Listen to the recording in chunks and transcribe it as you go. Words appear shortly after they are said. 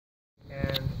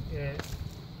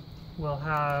will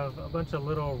have a bunch of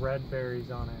little red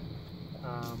berries on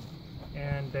it.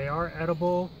 And they are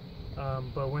edible,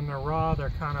 but when they're raw,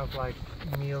 they're kind of like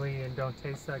mealy and don't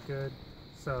taste that good.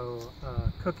 So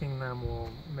cooking them will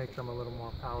make them a little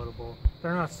more palatable.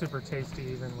 They're not super tasty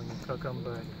even when you cook them,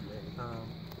 but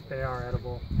they are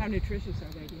edible. How nutritious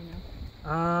are they, do you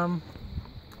know?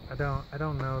 I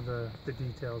don't know the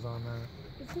details on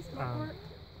that. Is this artwork?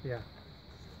 Yeah.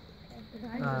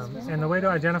 Okay. And the way to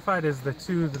identify it is the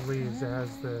toothed leaves. It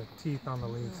has the teeth on the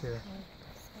leaves here.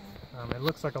 It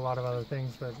looks like a lot of other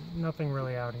things, but nothing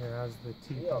really out here has the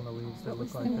teeth on the leaves that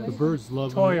look like this. The birds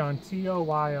love Toyon,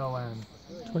 T-O-Y-O-N.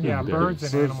 Yeah, birds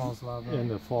and animals love them. in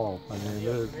the fall. I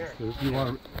mean, if you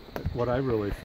want, what I really